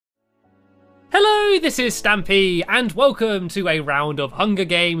Hello, this is Stampy, and welcome to a round of Hunger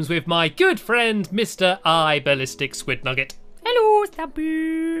Games with my good friend, Mr. I Ballistic Squid Nugget. Hello,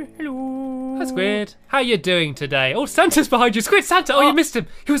 Stampy. Hello. Hi, Squid. How you doing today? Oh, Santa's behind you. Squid, Santa. Oh, you missed him.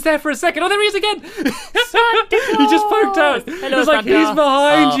 He was there for a second. Oh, there he is again. Santa He just poked out. Hello, It's like, Santa. he's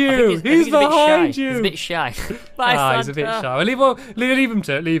behind you. I think He's behind He's a bit you. shy. Bye, Santa. He's a bit shy. Leave him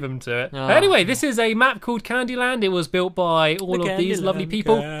to it. Leave him to it. Oh. Anyway, this is a map called Candyland. It was built by all of these lovely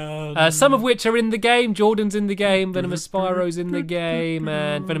people. Some of which are in the game. Jordan's in the game. Venomous Spyro's in the game.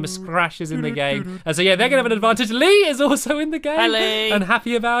 And Venomous Crash is in the game. So yeah, they're going to have an advantage. Lee is also in the game. Hi, Lee. And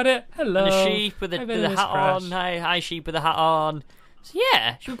happy about it. Hello. And a sheep with the Venomous hat Crash. on. Hi, sheep with the hat on. So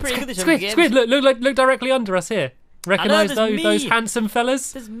yeah, should be pretty good this Squid, look directly under us here. Recognise there's those me. handsome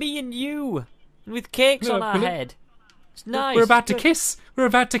fellas? There's me and you, with cakes on our head. It's nice. We're about to kiss. We're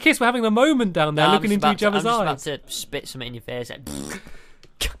about to kiss. We're having a moment down there, looking into each other's I'm eyes. just about to spit something in your face.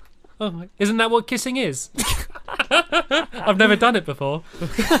 Oh my, isn't that what kissing is? I've never done it before.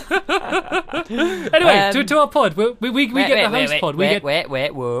 Anyway, to our pod. We get the host pod. Wait.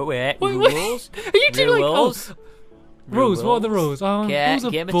 Rules? Rules. Are you two Rules. like rules? What are the rules? Oh, rules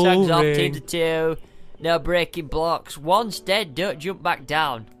are Game of tags off, boring. teams of two. No breaking blocks. Once dead, don't jump back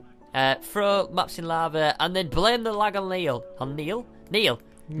down. Throw maps in lava, and then blame the lag on Neil. On Neil?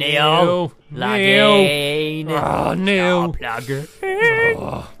 Neil. Lagging. Oh, Neil.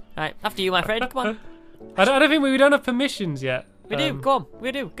 Oh. Right, after you, my friend. Come on. I don't think we don't have permissions yet. We do. Go on.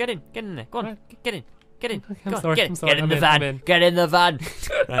 We do. Get in. Get in there. Go on. Get in. Get in. I'm Go on. sorry, Get I'm in. sorry, Get in I'm the in, van. I'm in. Get in the van.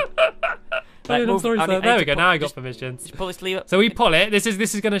 Right, I'm move. sorry, I sir. need There to we go. pull- Now I got just- permissions. Just pull this lever. So we pull it. This is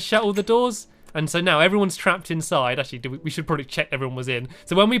going to shut all the doors. And so now everyone's trapped inside. Actually, we should probably check everyone was in.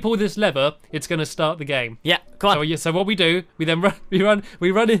 So when we pull this lever, it's going to start the game. Yeah, come on. So what we do, we then run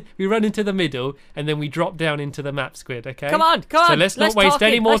into the middle, and then we drop down into the map, Squid. Okay. Come on. So let's not waste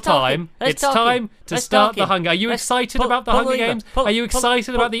any more time. It's time to start the Hunger. Are you excited about the Hunger Games? Are you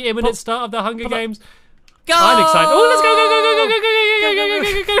excited about the imminent start of the Hunger Games? Go! I'm excited. Oh, let's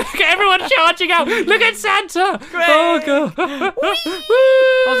go! Everyone charging out! Look at Santa! Great. Oh god! That was the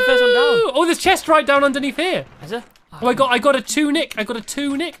first one down. Oh, there's chest right down underneath here. Is there? Oh, I got a tunic. I'm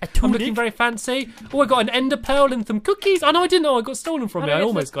looking very fancy. Oh, I got an ender pearl and some cookies. Oh no, I didn't know. I got stolen from me. I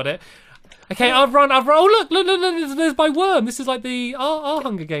almost got it. Okay, I've run. Oh look! There's my worm. This is like the our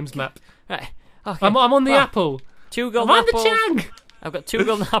Hunger Games map. Right. Okay. I'm on the apple. 2 golden I'm on apples. the Chang. I've got 2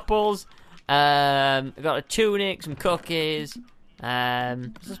 golden apples. I've got a tunic, some cookies. Was I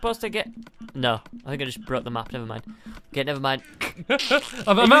supposed to get? No, I think I just broke the map. Never mind. Okay, never mind.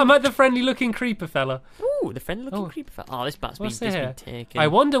 I'm at the friendly-looking creeper fella. Ooh, the friendly-looking creeper. Oh, this map's What's been here? taken. I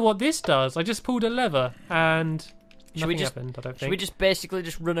wonder what this does. I just pulled a lever and nothing happened. I don't think. Should we just basically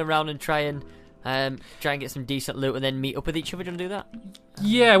just run around and try and get some decent loot and then meet up with each other? Do you want to do that?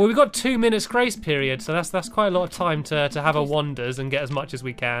 Yeah, well, we've got 2 minutes grace period, so that's quite a lot of time to have our wanders and get as much as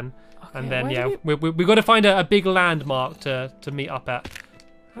we can. Okay, and then we've got to find a big landmark to meet up at.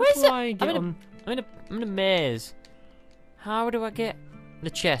 Where's it? I get on? I'm in a maze. How do I get the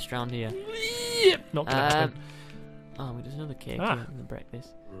chest round here? Not gonna happen. Oh, there's another cake in the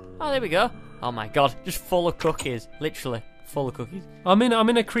breakfast. Oh, there we go. Oh my god, just full of cookies, literally full of cookies. I'm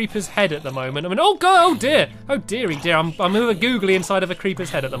in a creeper's head at the moment. Oh god! Oh dearie dear! I'm with a googly inside of a creeper's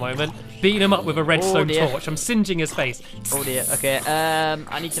head at the moment, beating him up with a redstone torch. I'm singeing his face. Oh dear. Okay.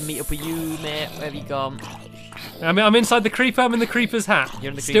 I need to meet up with you, mate. Where have you gone? I'm inside the creeper. I'm in the creeper's hat.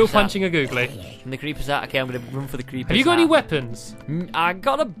 You're in the Still creeper's hat. punching a googly. And the creeper's hat. Okay, I'm gonna run for the creeper's Have you got any hat. weapons? I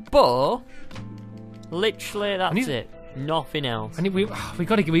got a bow. Literally, that's it. Nothing else. We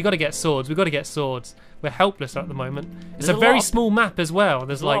got to get swords. We got to get swords. We're helpless at the moment. It's There's a a very lot of- small map as well.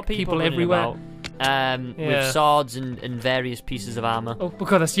 There's a lot like of people people running everywhere. about, with swords and various pieces of armor. Oh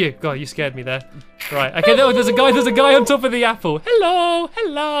god, that's you. God, you scared me there. Right. Okay. There's a guy on top of the apple.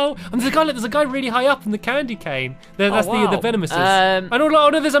 Hello. And there's a guy really high up in the candy cane. That's wow. the venomouses. And oh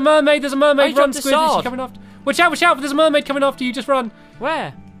no, there's a mermaid. There's a mermaid. I Run, dropped a Squid. Is she sword. coming after? Watch out! There's a mermaid coming after you. Just run.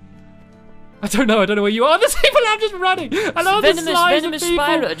 where? I don't know where you are. There's people out just running. I know there's slides of Venomous people.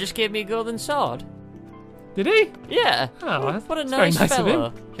 Spyro just gave me a golden sword. Did he? Yeah. Oh, What a that's very nice nice of fellow.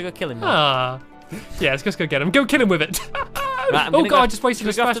 him. Should I go kill him now? Ah. Yeah, let's just go get him. Go kill him with it. Right, oh god, I just wasted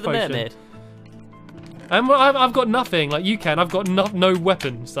a should we go smash after the potion. mermaid? I've got nothing like you can. I've got no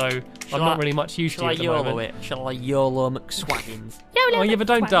weapon, so I'm not really much use to Shall you I at the YOLO moment. it? Shall I YOLO McSwaggins? Oh yeah, but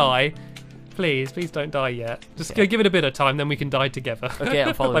don't die. Please don't die yet. Just go give it a bit of time, then we can die together. Okay,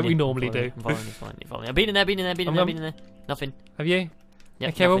 I'm following like you. we normally do. I'm following you. I've been in there. Nothing. Have you? Yeah,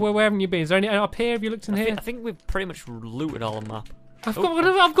 Okay, well, where haven't you been? Is there any up here? Have you looked in here? I think we've pretty much looted all the map.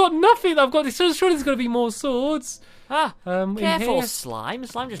 I've got nothing. Surely there's got to be more swords. Careful, slime.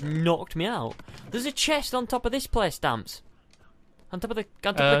 Slime just knocked me out. There's a chest on top of this place, Stamps. On top of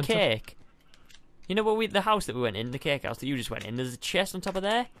the cake. You know where the house that we went in, the cake house that you just went in. There's a chest on top of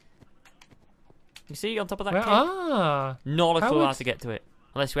there. You see, on top of that cake. Not a clue how to get to it,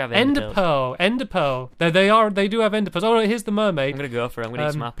 unless we have ender pearl. Ender pearl. They do have ender pearls. Oh, here's the mermaid. I'm gonna go for it. I'm gonna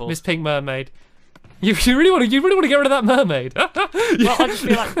eat some apples. Miss Pink Mermaid. You really want to get rid of that mermaid? Well, I just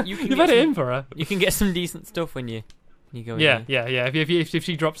feel like you've had it in for her. You can get some decent stuff when you go in. Yeah. If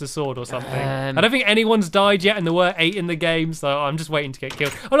she drops a sword or something. I don't think anyone's died yet, and there were 8 in the game, so I'm just waiting to get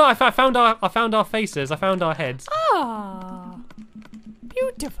killed. Oh no, I found our faces. I found our heads. Ah,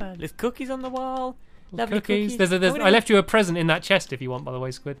 beautiful. There's cookies on the wall. Lovely cookies. I left you a present in that chest if you want, by the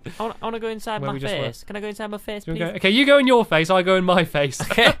way, Squid. I want to go inside my face. Can I go inside my face, please? Okay, you go in your face, I go in my face.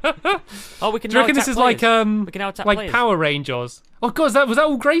 Okay. Oh, we can. Do you reckon this is like Power Rangers? Oh god, was that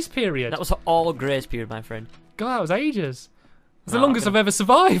all Grace Period? That was all Grace Period, my friend. God, that was ages. It's the longest I've ever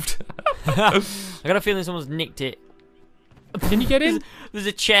survived. I got a feeling someone's nicked it. Can you get in? There's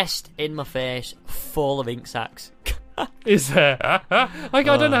a chest in my face full of ink sacks. Is there? I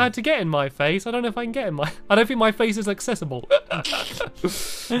don't know how to get in my face. I don't know if I can get in my... I don't think my face is accessible. I'm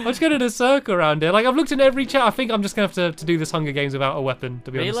just going in a circle around here. Like, I've looked in every chat. I think I'm just going to have to do this Hunger Games without a weapon,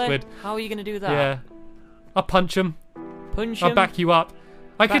 to be honest, Squid. How are you going to do that? Yeah. I'll punch them. Punch them? I'll back you up.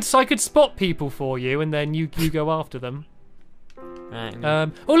 I could spot people for you, and then you go after them. Right.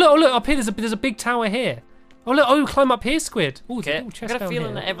 Oh, look, up here. There's a big tower here. Oh, look. Climb up here, Squid. Oh, okay. I got a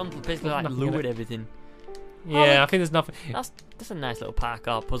feeling that everyone's basically like looted everything. Yeah, I think there's nothing. That's a nice little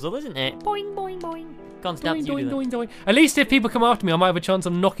parkour puzzle, isn't it? Boing, boing, boing. Go on, Stamps, you do that. Doing. At least if people come after me, I might have a chance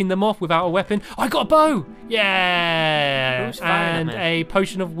of knocking them off without a weapon. I got a bow! Yeah! Who's firing at me? And a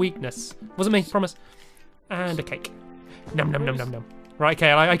potion of weakness. Wasn't me, promise. And a cake. Num. Right,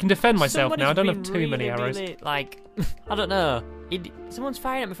 okay, I can defend myself now. I don't have too many arrows. Like, I don't know. Someone's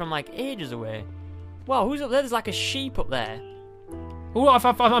firing at me from like ages away. Wow, who's up there? There's like a sheep up there. Oh,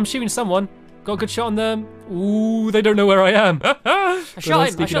 I'm shooting someone. Got a good shot on them. Ooh, they don't know where I am. I shot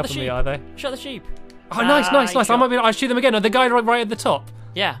him. I shot the sheep. Are they? Shot the sheep. Oh, nice. I shoot them again. Oh, the guy right at the top.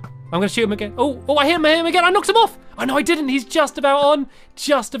 Yeah. I'm going to shoot him again. Oh, I hit him again. I knocked him off. Oh, no, I didn't. He's just about on.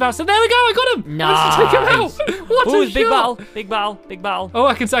 So there we go. I got him. Nice. Take him out. What a shot. Big battle. Oh,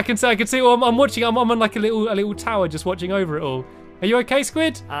 I can see. Oh, I'm watching. I'm on like a little tower just watching over it all. Are you okay,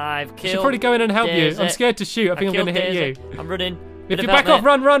 Squid? I've killed. I should probably go in and help you. I'm scared to shoot. I think I'm going to hit you. I'm running. If you back off,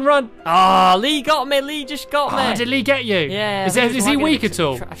 run. Oh, Lee got me. Lee just got me. Oh, did Lee get you? Yeah. Is he weak at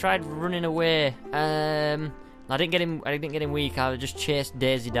all? I tried running away. I didn't get him weak. I just chased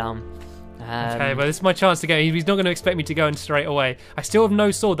Daisy down. Okay, well, this is my chance to get him. He's not going to expect me to go in straight away. I still have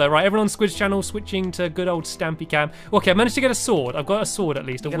no sword, though. Right, everyone on Squid's channel switching to good old Stampy Cam. Okay, I managed to get a sword. I've got a sword at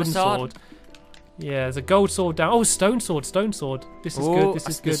least, a wooden sword. Yeah, there's a gold sword down. Oh, stone sword. This is good. This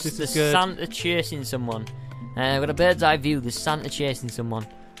is good. There's Santa chasing someone. I've got a bird's eye view. There's Santa chasing someone.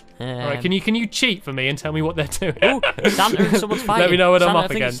 Alright, can you cheat for me and tell me what they're doing? Oh, Santa and someone's fighting. Let me know what I'm up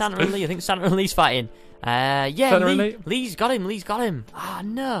against. I think Santa and Lee's fighting. Lee's got him. Ah,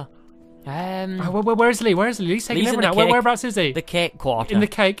 no. Where's Lee? Lee's taking everyone out. Whereabouts is he? The cake quarter. In the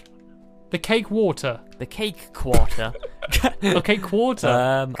cake. The cake water. The cake quarter. Okay, quarter.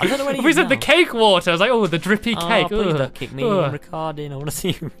 I don't know where he is. We said the cake water. I was like, oh, the drippy cake. Please don't kick me. I'm recording. I want to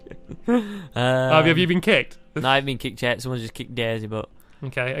see you. Have you been kicked? No, I haven't been kicked yet. Someone's just kicked Daisy, but.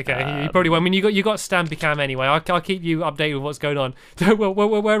 Okay. You probably won't. I mean, you got Stampy Cam anyway. I'll keep you updated with what's going on.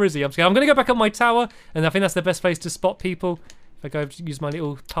 Where is he? I'm going to go back up my tower, and I think that's the best place to spot people. If I go use my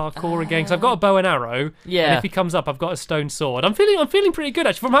little parkour again, because I've got a bow and arrow. Yeah. And if he comes up, I've got a stone sword. I'm feeling pretty good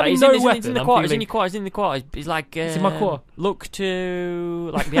actually from having no weapon. He's in the quarter. He's in the quarter. He's like. He's in my quarter. Look to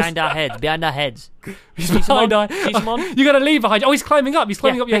like behind our heads. Behind our heads. He's behind our. You got to leave behind. Oh, he's climbing up. He's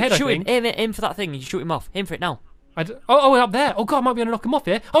climbing up your head. Shoot him. Aim for that thing. You shoot him off. Aim for it now. Up there. Oh god, I might be able to knock him off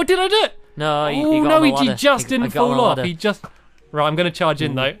here. Oh, did I do it? No. He just didn't fall off. He just. Right, I'm going to charge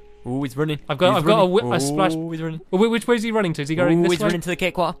in though. Ooh, he's running. I've got a splash. He's running. Which way is he running to? Is he going this way? He's running to the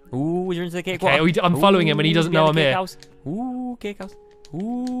cake quarter. He's running to the cake quarter. Okay, I'm following him and he doesn't know I'm here. Cake house.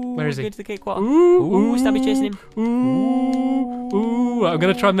 Where is he? Going to the cake quarter. Stabby chasing him. I'm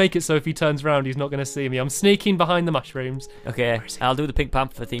going to try and make it so if he turns around, he's not going to see me. I'm sneaking behind the mushrooms. Okay, I'll do the Pink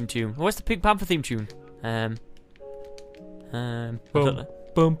Panther theme tune. What's the Pink Panther theme tune? Boom. And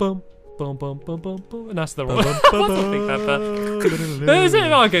that's the wrong one. Is it?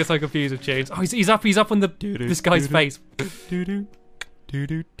 Oh, I get so confused with tunes. Oh, he's up on this guy's face.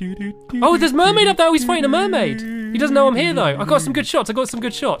 Oh, there's mermaid up there. Oh, he's fighting a mermaid. He doesn't know I'm here though. I got some good shots.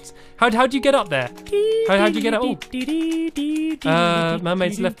 How'd you get up there? How'd you get up? Oh.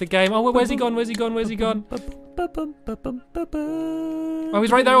 Mermaid's left the game. Oh, where's he gone? Oh,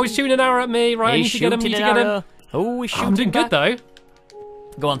 he's right there. Oh, he's shooting an arrow at me. Right, I need to get him. Oh, he's shooting. I'm doing good though.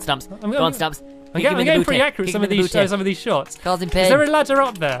 Go on, Stamps. Stamps. I'm getting pretty accurate some of these shots. Causing pain. Is there a ladder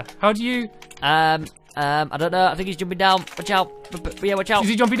up there? How do you? I don't know. I think he's jumping down. Watch out. Yeah, watch out. Is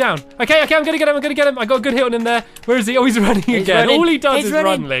he jumping down? Okay, I'm gonna get him. I got a good hit on him there. Where is he? Oh, he's running again. All he does is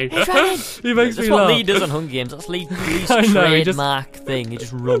run, Lee. He's running. He makes me laugh. That's what Lee does on Hunger Games. That's Lee's trademark thing. He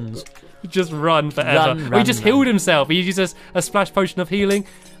just runs. Just run forever. He just healed himself. He uses a splash potion of healing.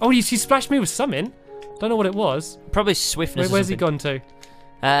 Oh, he splashed me with something. Don't know what it was. Probably swiftness. Where's he gone to?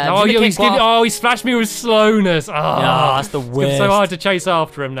 He he splashed me with slowness. Oh, that's the worst. It's so hard to chase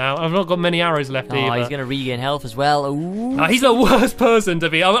after him now. I've not got many arrows left either. He's going to regain health as well. Ooh. Oh, he's the worst person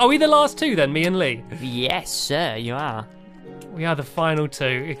to be. Are we the last two then, me and Lee? Yes, sir, you are. We are the final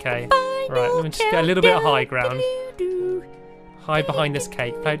two. Okay. Right, let me just get a little bit of high ground. Hide behind this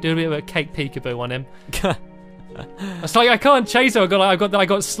cake. Do a bit of a cake peekaboo on him. It's like I can't chase him. I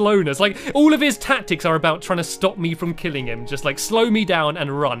got slowness. Like all of his tactics are about trying to stop me from killing him. Just like slow me down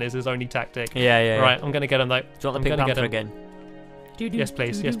and run is his only tactic. Yeah. Right, I'm gonna get him though. Do you want the Pink Panther again? Yes,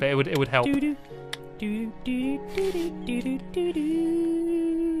 please. Yes, but it would help.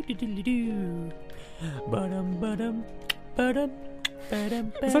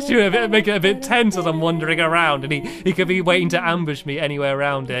 It's actually making it a bit tense as I'm wandering around, and he could be waiting to ambush me anywhere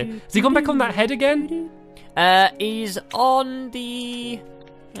around here. Has he gone back on that head again? He's on the.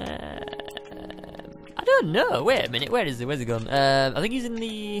 I don't know. Wait a minute. Where's he gone? I think he's in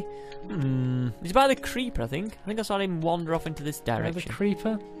the. He's by the creeper. I think I saw him wander off into this direction. The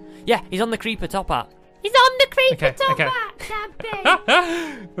creeper? Yeah, he's on the creeper top hat. He's on the creeper top hat.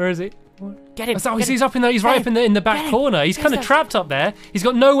 Where is he? Get him! He's up in there. He's right up in the back corner. He's kind of trapped up there. He's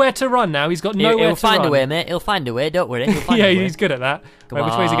got nowhere to run now. He's got nowhere to run. He'll find a way, mate. He'll find a way. Don't worry. He's good at that. Right,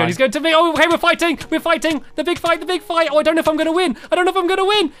 which way is he going? He's going to me. Oh, okay, we're fighting. The big fight. Oh, I don't know if I'm going to win. No,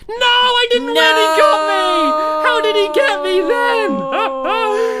 I didn't win. He got me. How did he get me then?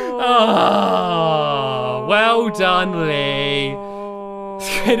 Oh, well done, Lee.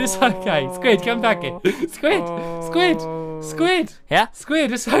 Squid, it's okay. Squid, come back here. Squid. Yeah?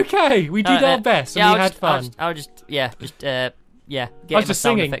 Squid, it's okay. We did our best and we had fun. I was just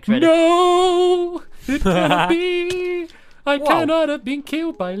singing. No, it cannot be. I cannot have been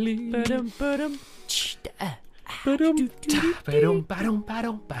killed by Lee. Watch his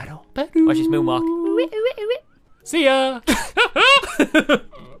moonwalk. See ya.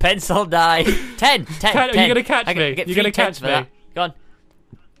 Pencil die. 10. Are you going to catch me? You're going to catch me. Go on.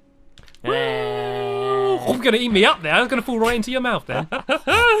 Oh, going to eat me up there. I was going to fall right into your mouth there.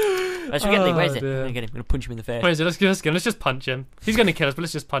 Let's forget Lee. Where's it? I'm going to punch him in the face. Where is it? Let's just punch him. He's going to kill us, but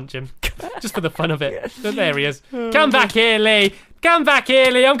let's just punch him. Just for the fun of it. There he is. Come back here, Lee. I'm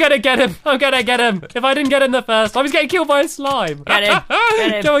going to get him. If I didn't get him the first time, he's getting killed by a slime. Get him.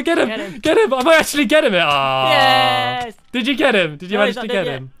 Go on, get him. I might actually get him. Oh. Yes. Did you get him? Did you manage to get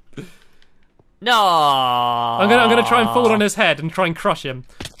him? No. I'm gonna try and fall on his head and try and crush him.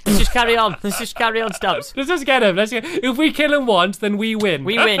 Let's just carry on, Stamps. Let's just get him. If we kill him once, then we win.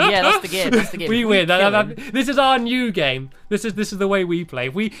 We win, yeah, that's the game. We win. This is our new game. This is the way we play.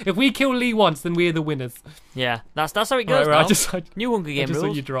 If we kill Lee once, then we're the winners. Yeah, that's how it goes now. New Hunger Game rules.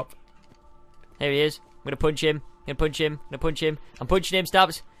 Saw you drop. Here he is. I'm going to punch him. I'm punching him,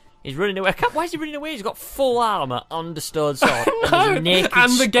 Stabs. He's running away. Why is he running away? He's got full armour, understood sword, and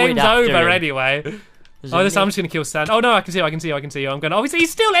the game's over anyway. I'm just going to kill Sand. Oh no, I can see you. I'm going. Obviously,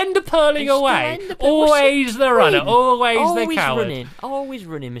 he's still ender pearling away. Always the runner. Always the coward. Always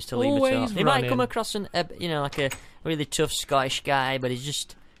running, Mr. Lieberthal. He might come across like a really tough Scottish guy, but he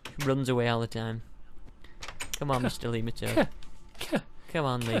just runs away all the time. Come on, Mr. Lieberthal. Come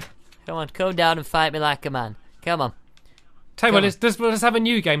on, Lee. Come down and fight me like a man. Come on. Tell you what, let's have a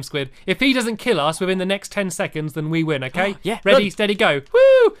new game, Squid. If he doesn't kill us within the next 10 seconds, then we win, okay? Yeah. Ready, steady, go.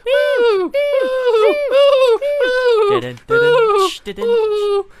 Woo! Woo! Woo! Okay.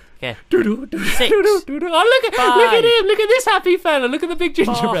 6. Oh, look at him! Look at this happy fella! Look at the big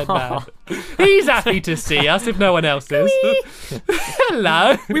gingerbread man. He's happy to see us if no one else is.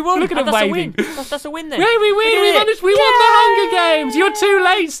 Hello. We won. Look at him waving. That's a win then. Yeah, we win. We won the Hunger Games. You're too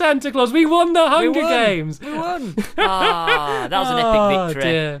late, Santa Claus. We won the Hunger Games. We won. That was an epic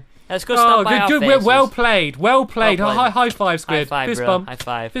victory. Dear. Let's go stand by our faces. Well played. High five, Squid. High five, Fist bro. bump. High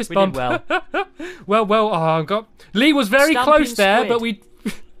five. Fist we bump. did well. Well. Lee was very close there, but we.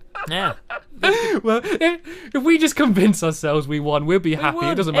 Yeah. Well, if we just convince ourselves we won, we'll be happy.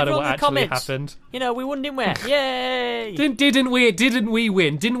 won. It doesn't matter Everyone what in the actually comments. happened. You know, we won, didn't we? Yay! Didn't we? Didn't we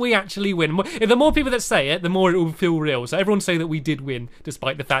win? Didn't we actually win? The more people that say it, the more it will feel real. So everyone say that we did win,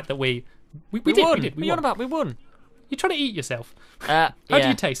 despite the fact that we won. did. We What did. are you on about? We won. You're trying to eat yourself. How How do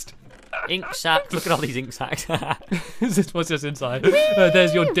you taste? Ink sacs. Look at all these ink sacs. What's just inside?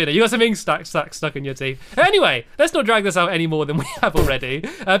 There's your dinner. You got some ink sacs stuck in your teeth. Anyway, let's not drag this out any more than we have already.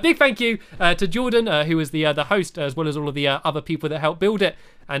 Big thank you to Jordan, who was the host, as well as all of the other people that helped build it.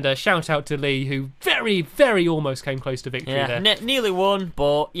 And shout out to Lee, who very, very almost came close to victory there. Nearly won,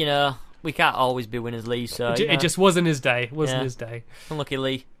 but, you know, we can't always be winners, Lee. So It just wasn't his day. His day. Unlucky,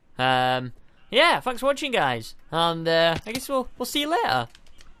 Lee. Yeah, thanks for watching, guys. And I guess we'll see you later.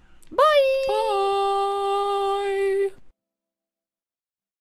 Bye! Bye!